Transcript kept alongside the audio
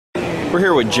We're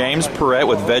here with James Perrett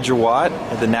with Vegawatt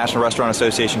at the National Restaurant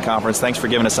Association Conference. Thanks for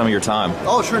giving us some of your time.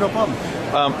 Oh, sure, no problem.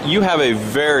 You have a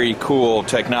very cool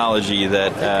technology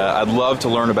that I'd love to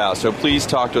learn about, so please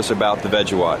talk to us about the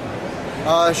Vegawatt.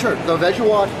 Sure. The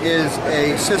Vegawatt is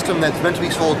a system that's meant to be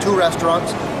sold to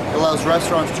restaurants. It allows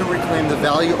restaurants to reclaim the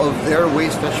value of their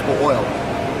waste vegetable oil.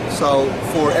 So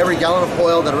for every gallon of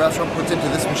oil that a restaurant puts into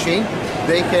this machine,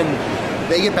 they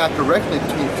get back directly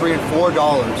between $3 and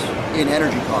 $4 in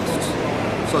energy costs.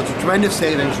 So it's a tremendous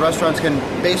savings. Restaurants can,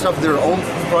 based off of their own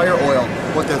fryer oil,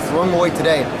 what they're throwing away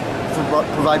today,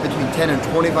 provide between 10 and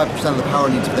 25% of the power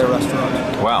needs of their restaurant.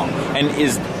 Wow. And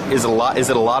is it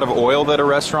a lot of oil that a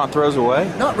restaurant throws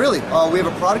away? Not really. We have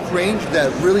a product range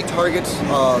that really targets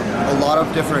a lot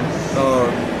of different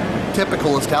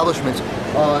typical establishments.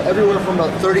 Everywhere from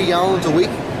about 30 gallons a week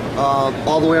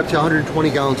all the way up to 120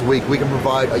 gallons a week. We can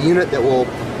provide a unit that will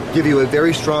give you a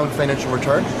very strong financial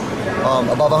return.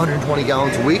 Above 120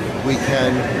 gallons a week, we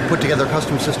can put together a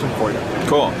custom system for you.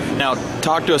 Cool. Now,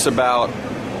 talk to us about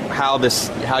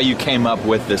how you came up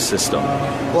with this system.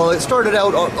 Well, it started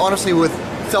out honestly with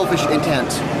selfish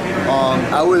intent.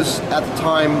 I was at the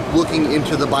time looking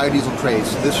into the biodiesel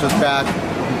craze. This was back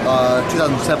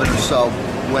 2007 or so,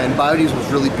 when biodiesel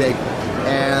was really big,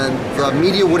 and the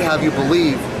media would have you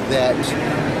believe that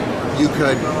you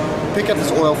could pick up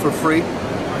this oil for free,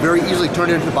 very easily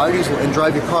turn it into biodiesel and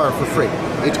drive your car for free.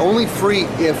 It's only free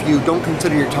if you don't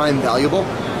consider your time valuable.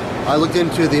 I looked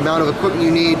into the amount of equipment you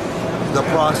need, the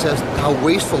process, how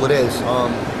wasteful it is.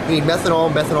 You need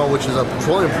methanol, which is a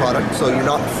petroleum product, so you're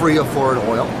not free of foreign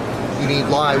oil. You need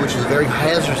lye, which is a very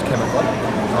hazardous chemical.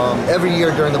 Every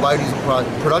year during the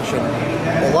biodiesel production,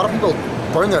 a lot of people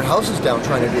burn their houses down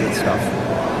trying to do this stuff.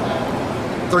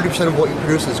 30% of what you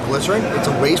produce is glycerin. It's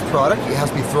a waste product. It has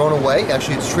to be thrown away.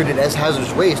 Actually, it's treated as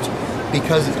hazardous waste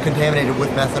because it's contaminated with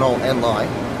methanol and lye.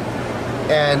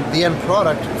 And the end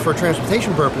product, for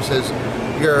transportation purposes,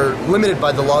 you're limited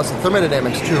by the laws of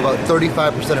thermodynamics to about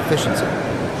 35% efficiency.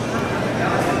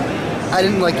 I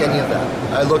didn't like any of that.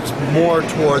 I looked more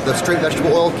toward the straight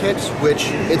vegetable oil kits, which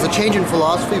is a change in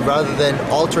philosophy. Rather than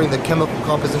altering the chemical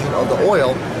composition of the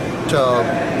oil to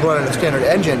run in a standard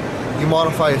engine, you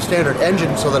modify a standard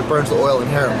engine so that it burns the oil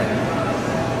inherently.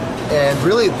 And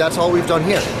really, that's all we've done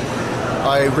here.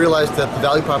 I realized that the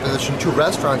value proposition to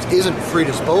restaurants isn't free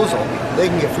disposal. They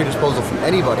can get free disposal from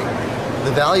anybody.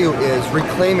 The value is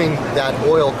reclaiming that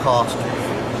oil cost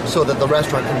so that the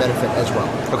restaurant can benefit as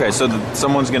well. Okay, so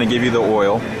someone's going to give you the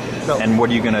oil, and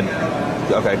what are you going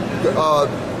to... Okay.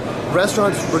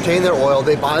 Restaurants retain their oil.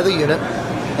 They buy the unit.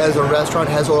 As a restaurant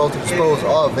has oil to dispose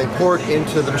of, they pour it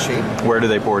into the machine. Where do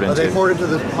they pour it into? They pour it into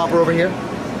the hopper over here.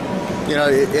 You know,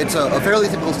 it's a fairly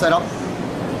typical setup.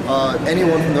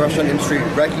 Anyone from the restaurant industry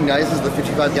recognizes the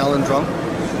 55-gallon drum.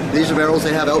 These are barrels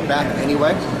they have out back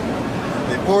anyway.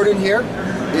 They pour it in here.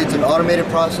 It's an automated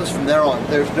process from there on.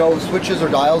 There's no switches or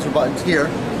dials or buttons here.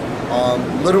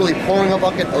 Literally pouring a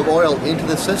bucket of oil into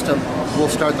the system will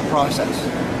start the process.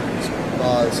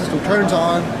 The system turns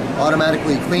on,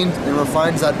 automatically cleans and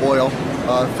refines that oil,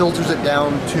 filters it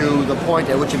down to the point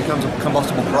at which it becomes a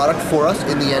combustible product for us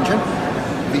in the engine.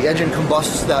 The engine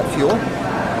combusts that fuel.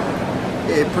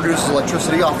 It produces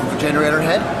electricity off of the generator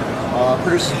head,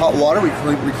 produces hot water. We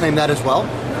reclaim that as well.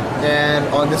 And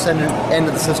on this end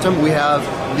of the system, we have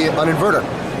an inverter.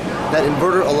 That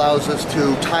inverter allows us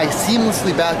to tie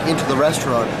seamlessly back into the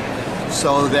restaurant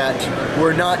so that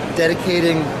we're not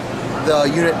dedicating the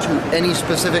unit to any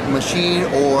specific machine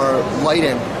or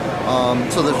lighting.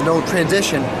 So there's no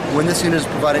transition. When this unit is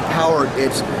providing power,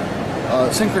 it's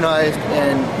synchronized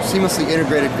and seamlessly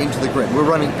integrated into the grid. We're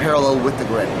running parallel with the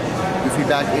grid. We feed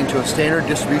back into a standard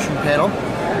distribution panel,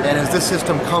 and as this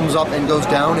system comes up and goes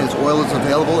down, as oil is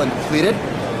available and depleted,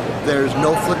 there's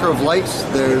no flicker of lights,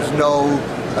 there's no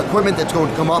equipment that's going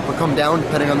to come up or come down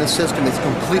depending on this system. It's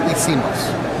completely seamless.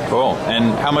 Cool.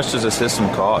 And how much does a system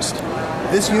cost?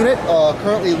 This unit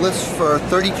currently lists for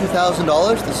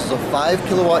 $32,000. This is a 5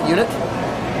 kilowatt unit.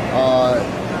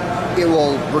 It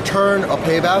will return a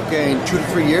payback in 2 to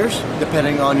 3 years,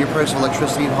 depending on your price of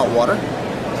electricity and hot water.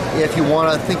 If you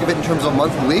want to think of it in terms of a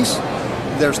monthly lease,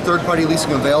 there's third-party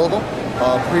leasing available,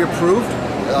 pre-approved.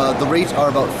 The rates are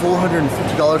about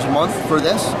 $450 a month for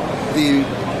this. The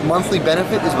monthly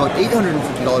benefit is about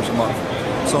 $850 a month.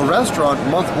 So a restaurant,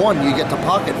 month one, you get to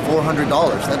pocket $400.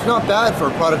 That's not bad for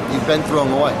a product you've been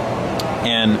throwing away.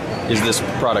 And is this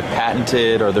product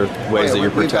patented? Are there ways that you're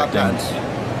protecting? We've got patents.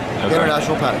 Okay.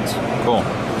 International patents. Cool.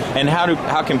 And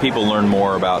how can people learn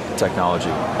more about technology?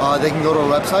 They can go to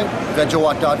our website,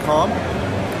 Vegawatt.com,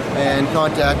 and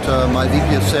contact my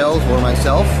VP of Sales or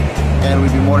myself. and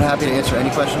we'd be more than happy to answer any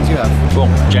questions you have. Cool.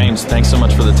 James, thanks so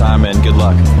much for the time and good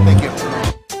luck. Thank you.